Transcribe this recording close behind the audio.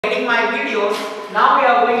Editing my videos. Now we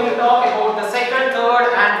are going to talk about the second, third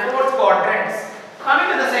and fourth quadrants. Coming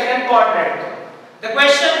to the second quadrant, the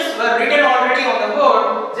questions were written already on the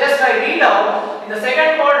board. Just I read out. In the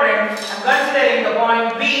second quadrant, I am considering the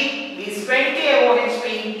point B is 20 above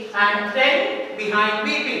HP and 10 behind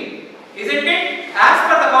BP. Isn't it? As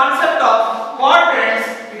per the concept of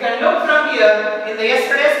quadrants, you can look from here. In the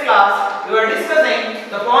yesterday's class, we were discussing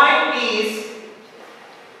the point is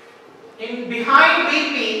in behind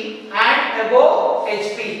BP and above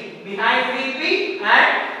HP. Behind BP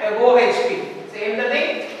and above HP. Same the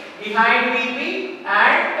thing. Behind BP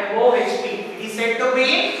and above HP. It is said to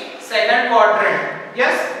be second quadrant.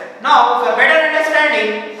 Yes. Now, for better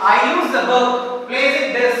understanding, I use the book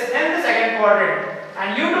placing this in the second quadrant,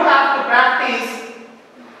 and you two have to practice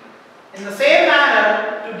in the same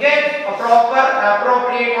manner to get a proper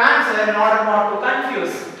appropriate answer in order not to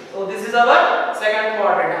confuse. So this is our second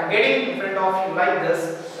quadrant. I am getting in front of you like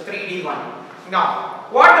this, the 3D one. Now,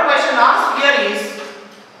 what the question asks here is,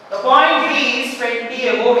 the point B is 20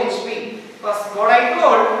 above HP. First, what I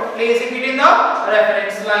told, placing it in the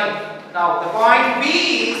reference line. Now, the point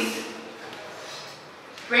B is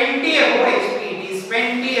 20 above HP. It is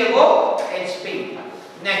 20 above HP.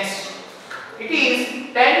 Next, it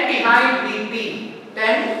is 10 behind BP.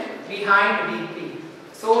 10 behind BP.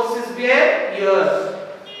 Source is where? Here.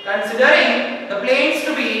 Considering the planes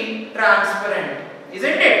to be transparent,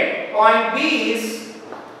 isn't it? Point B is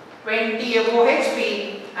 20 above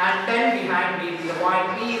HP and 10 behind BP. The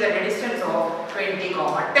point B is at a distance of 20,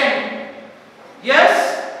 10.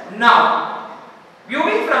 Yes? Now,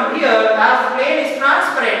 viewing from here, as the plane is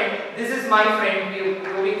transparent, this is my front view.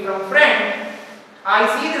 Viewing from front,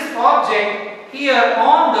 I see this object here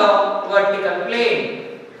on the vertical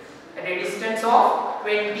plane at a distance of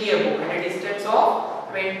 20 above. At a distance of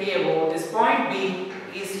 20 above. This point B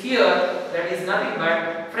is here. That is nothing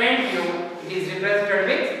but front view. It is represented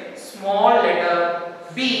with small letter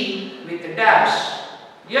B with a dash.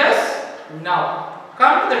 Yes? Now,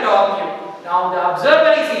 come to the top view. Now the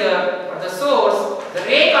observer is here, but the source, the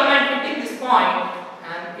ray come and hitting this point,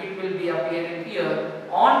 and it will be appearing here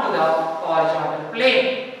onto the horizontal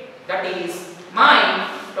plane. That is my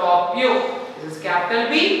top view. This is capital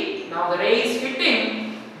B. Now the ray is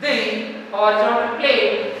hitting the horizontal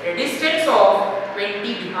plane at a distance of 20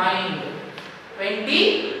 behind.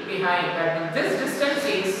 20 behind. That means this distance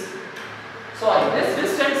is, this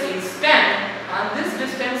distance is 10 and this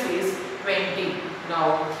distance is 20.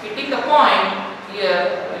 Now, hitting the point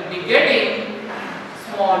here, we will be getting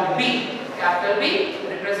small b. Capital B,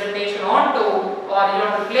 representation onto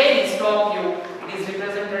horizontal plane is top view. It is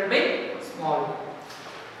represented by small.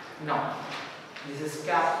 Now, this is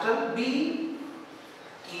capital B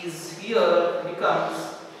is here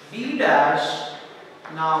becomes B dash.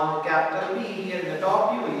 Now, capital B here in the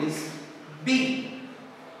top view is B.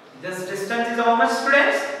 This distance is how much,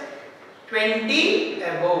 students? 20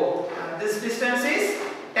 above. And this distance is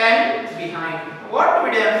 10 behind. What to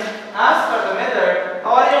be done? As per the method,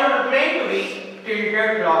 horizontal plane to be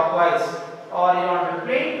tilted clockwise. Horizontal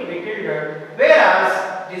plane to be tilted.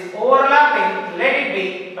 Whereas it is overlapping, let it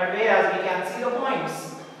be, but whereas we can see the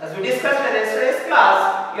points. As we discussed in yesterday's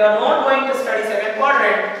class, you are not going to study second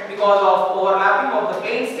quadrant because of overlapping of the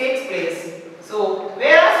planes takes place. So,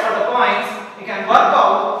 whereas for the points, you can work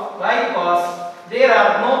out why, because there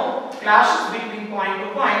are no clashes between point to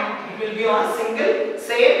point. It will be on a single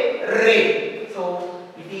same ray. So,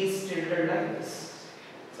 it is tilted like this.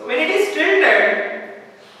 So, when it is tilted,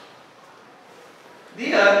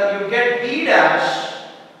 there you get B dash,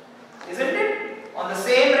 isn't it? On the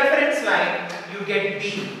same reference line, you get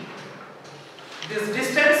B. This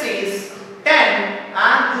distance is 10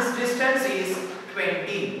 and this distance is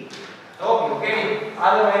 20. So, you get it.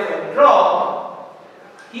 Otherwise, I will draw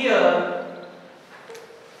here.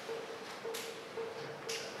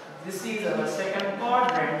 This is our second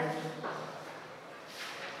quadrant.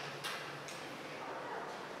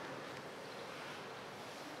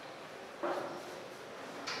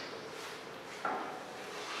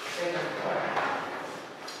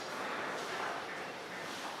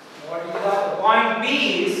 What is the point B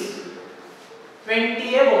is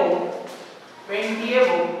 20 above,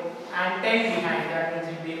 and 10 behind. That means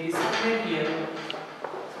it will be somewhere here.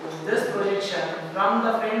 So this projection from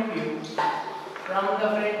the front view,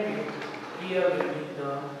 here will be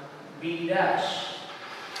the B dash.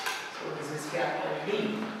 So this is capital B.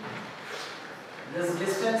 This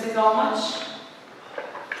distance is how much?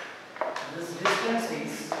 This distance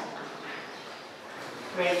is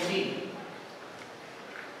 20.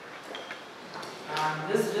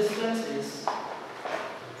 And this distance is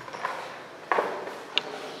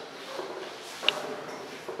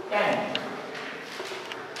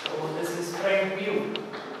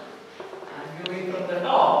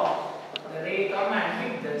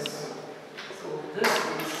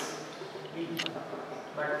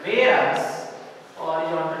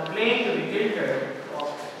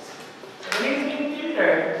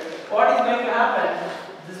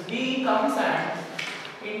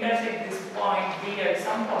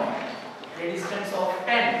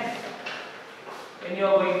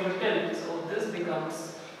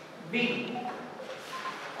becomes B.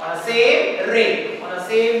 On a same rate. On a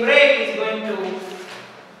same rate is going to.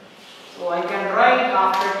 So I can write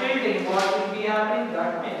after tilting what will be happening.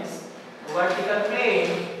 That means vertical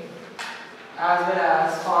plane as well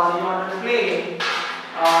as horizontal plane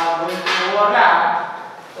are going to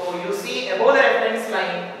overlap. So you see above the reference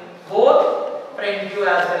line both front view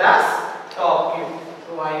as well as top view.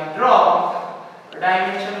 So I draw a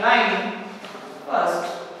dimension line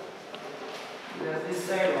first. This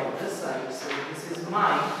side or this side. So this is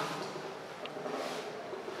my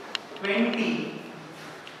 20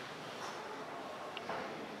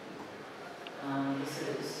 and this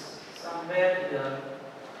is somewhere here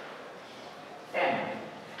 10.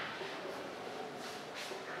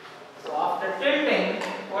 So after tilting,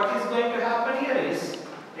 what is going to happen here is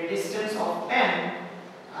the distance of 10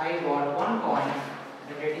 I got 1 point,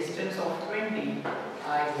 and the distance of 20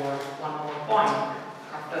 I got 1 more point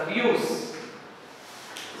after views.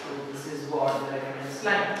 So this is what the reference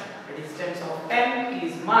line. The distance of 10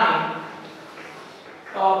 is my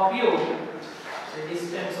top view. The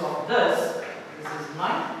distance of this is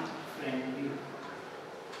my front view.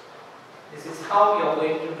 This is how we are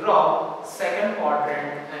going to draw second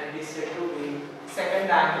quadrant, and it is said to be second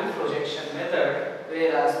angle projection method,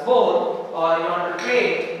 whereas both horizontal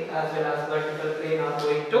plane as well as vertical plane are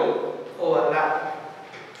going to overlap.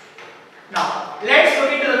 Now let's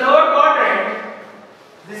look into the third quadrant.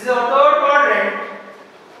 This is our third quadrant.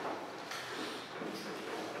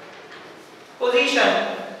 Position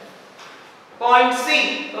point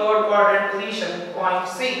C, third quadrant position point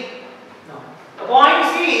C. Now the point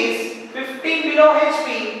C is 15 below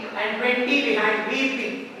HP and 20 behind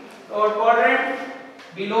VP. Third quadrant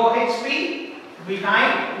below HP,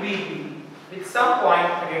 behind VP, with some point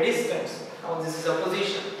at a distance. Now this is a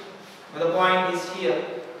position. Now the point is here.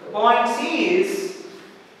 The point C is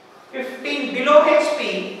 15 below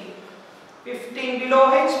HP, 15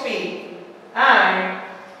 below HP and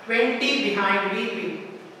 20 behind VP,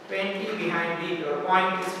 20 behind VP. The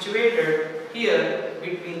point is situated here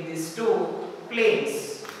between these two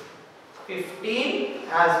planes, 15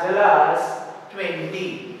 as well as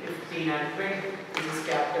 20, 15 and 20. This is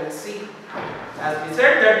capital C. As we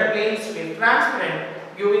said that the planes will be transparent,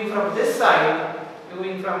 viewing from this side,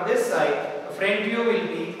 the front view will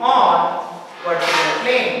be on vertical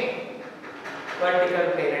plane.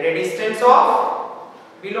 Vertical plane at a distance of,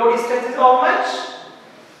 below distance is how much?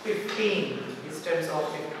 15. Distance of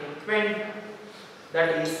 15, 20.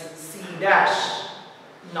 That is C dash.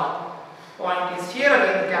 Now, point is here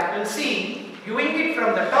again, the capital C. Viewing it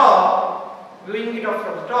from the top,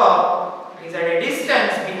 is at a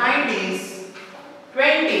distance behind is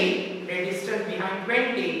 20. A distance behind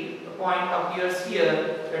 20. The point appears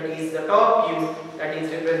here. That is the top view. That is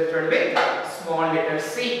represented with small letter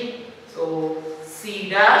C. So C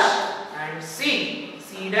dash and C.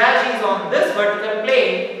 C dash is on this vertical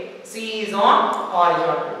plane. C is on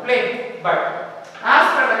horizontal plane. But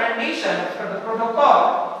as per the condition, for the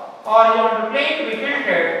protocol, horizontal plane to be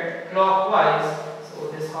tilted clockwise. So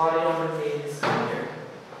this horizontal plane is tilted.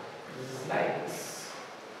 This is like this.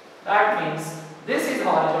 That means this is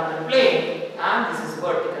horizontal plane and this is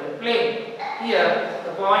vertical plane. Here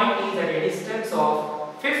the point is at a distance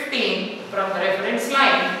of 15 from the reference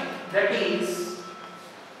line, that is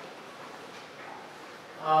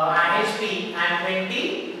HP, and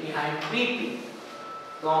 20 behind VP.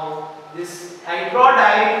 Now this I draw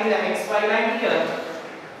directly the XY line here.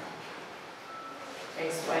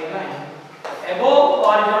 XY line. Above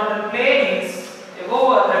horizontal plane is,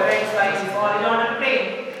 above reference line is horizontal plane.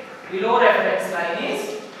 Below reference line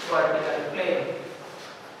is vertical plane.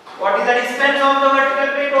 What is the distance of the vertical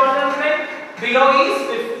plane to horizontal plane? Below is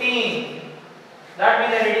 15. That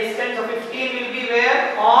means the distance of 15 will be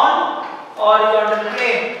where? On horizontal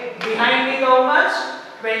plane. Behind is how much?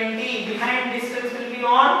 20. Behind distance will be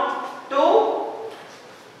on to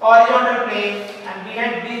horizontal plane, and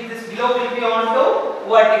behind this below will be on to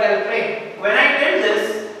vertical plane. When I tilt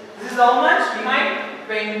this is how much? Behind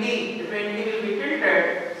 20. The 20 will be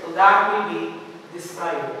tilted, so that will be this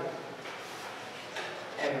side.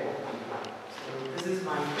 So this is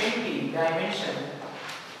my 20 dimension,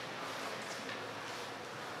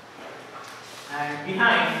 and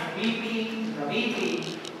behind VP, the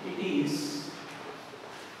VP, it is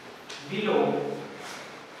below,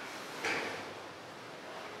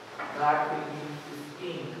 that will be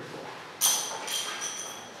 15.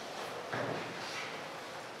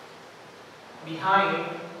 Behind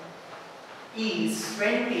is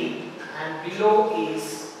 20 and below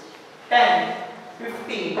is 10,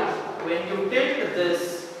 15. When you tilt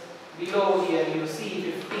this below here, you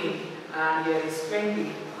see 15 and here is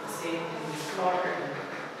 20. same thing is plotted.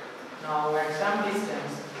 Now at some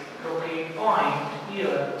distance, rotate point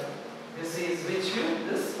here. This is which view?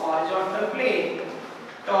 This horizontal plane.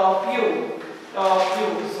 Top view. Top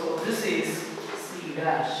view. So this is C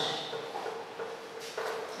dash.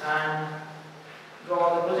 And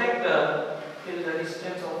draw the projector till the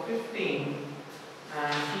distance of 15.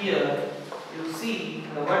 And here you see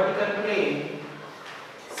the vertical plane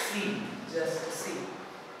C. Just C.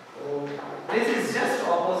 So this is just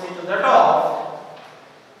opposite to the top.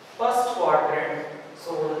 First quadrant.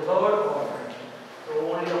 So the third quadrant. So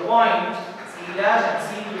only the point C dash and C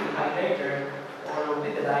will be highlighted followed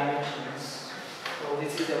with the dimensions. So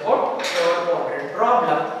this is about third quadrant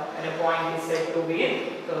problem and a point is said to be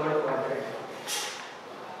in third quadrant.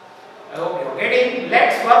 I hope you are getting.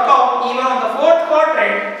 Let's work out even on the fourth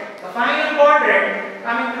quadrant. The final quadrant.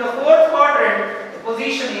 Coming to the fourth quadrant, the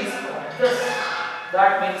position is this.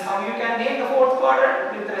 That means how you can name the fourth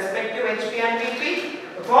quadrant with respect to HP and VP.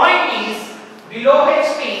 The point is below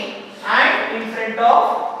HP and in front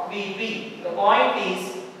of VP. The point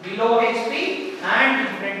is below HP and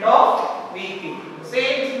in front of VP. The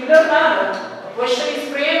same similar manner, the question is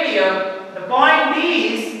framed here. The point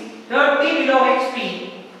is 30 below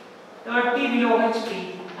HP, 30 below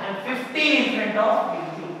HP and 15 in front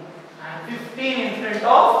of VP and 15 in front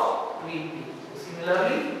of VP. So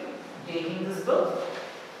similarly, taking this book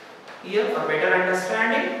here for better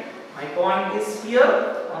understanding, my point is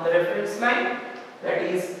here on the reference line, that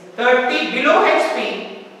is 30 below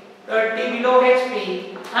HP, 30 below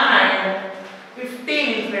HP and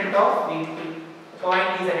 15 in front of VP. The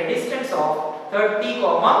point is at a distance of 30,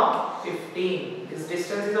 15. This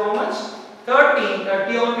distance is how much? 30.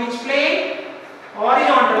 30 on which plane?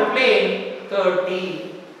 Horizontal plane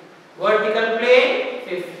 30. Vertical plane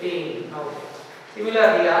 15. Now,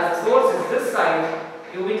 similarly, as the source is this side,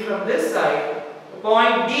 viewing from this side, the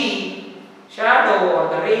point D, shadow or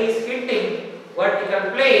the ray is hitting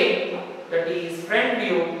vertical plane, that is front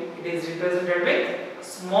view. It is represented with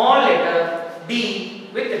small letter D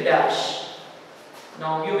with a dash.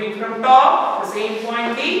 Now viewing from top, the same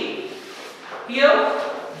point D. Here,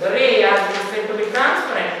 the ray, as it is said to be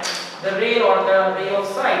transparent, the ray or the ray of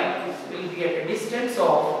sight will be at a distance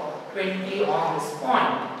of 20 on this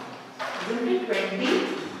point. Isn't it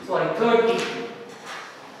 20? Sorry, 30.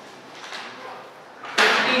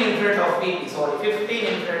 15 in front of VP. Sorry, 15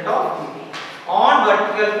 in front of VP. On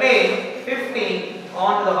vertical plane, 15.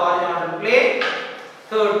 On the horizontal plane,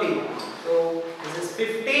 30. So this is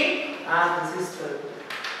 15 and this is 30.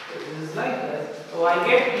 So this is like that. So I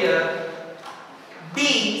get here D,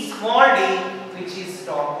 small d, which is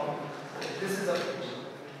top view. This is a picture.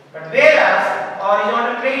 But whereas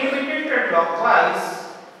horizontal plane to be tilted clockwise,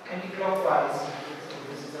 anti-clockwise, so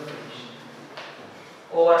this is a position.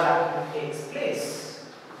 Overlapping takes place.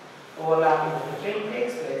 Overlapping of the plane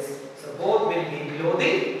takes place. So both will be below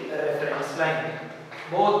the reference line.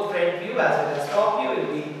 Both front view as well as top view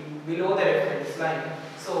will be below the reference line.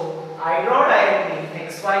 So I draw directly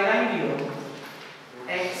XY line view.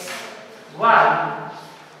 X, Y.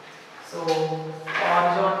 So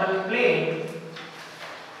horizontal plane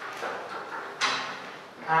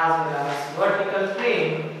as well as vertical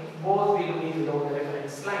plane both will be below the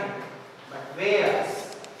reference line. But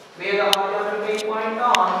whereas where the horizontal plane point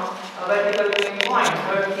on, a vertical plane point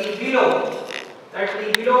 30 below.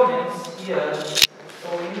 30 below means here.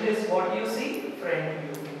 So in this what you see? Front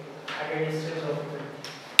view at a distance of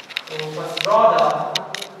 20. So first draw the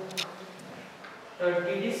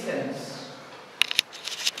 30 distance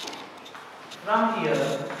from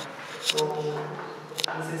here. So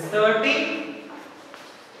this is 30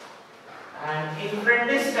 and in front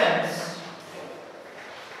distance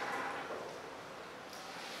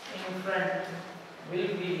in front will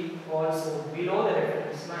be also below the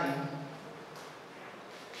reference line,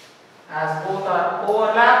 as both are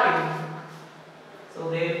overlapping. So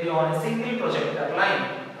they will be on a single projector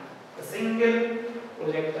line. A single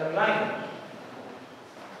projector line.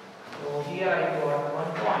 So here I got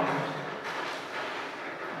 1 point,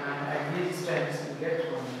 and at this distance we get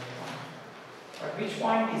 1 point. But which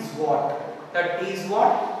point is what? 30 is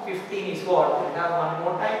what? 15 is what? We have one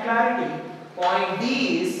more time clarity. Point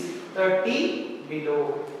D is 30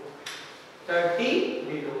 below. 30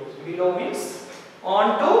 below. Below means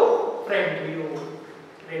on to front view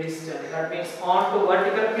distance. That means on to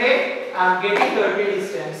vertical plane I am getting 30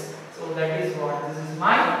 distance. So that is what? This is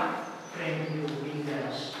my front view D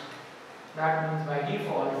dash. That means by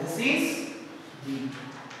default this is D.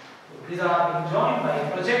 So these are being joined by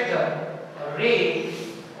a projector, a ray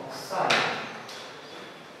of sight.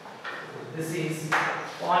 This is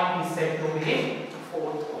point is said to be in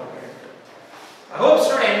fourth quadrant. I hope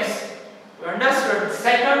students you understood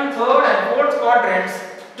second, third and fourth quadrants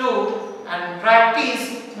too and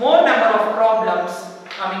practice more number of problems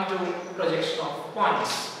coming to projection of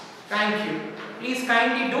points. Thank you. Please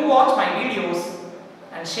kindly do watch my videos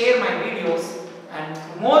and share my videos, and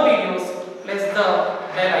for more videos press the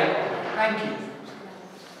bell icon. Thank you.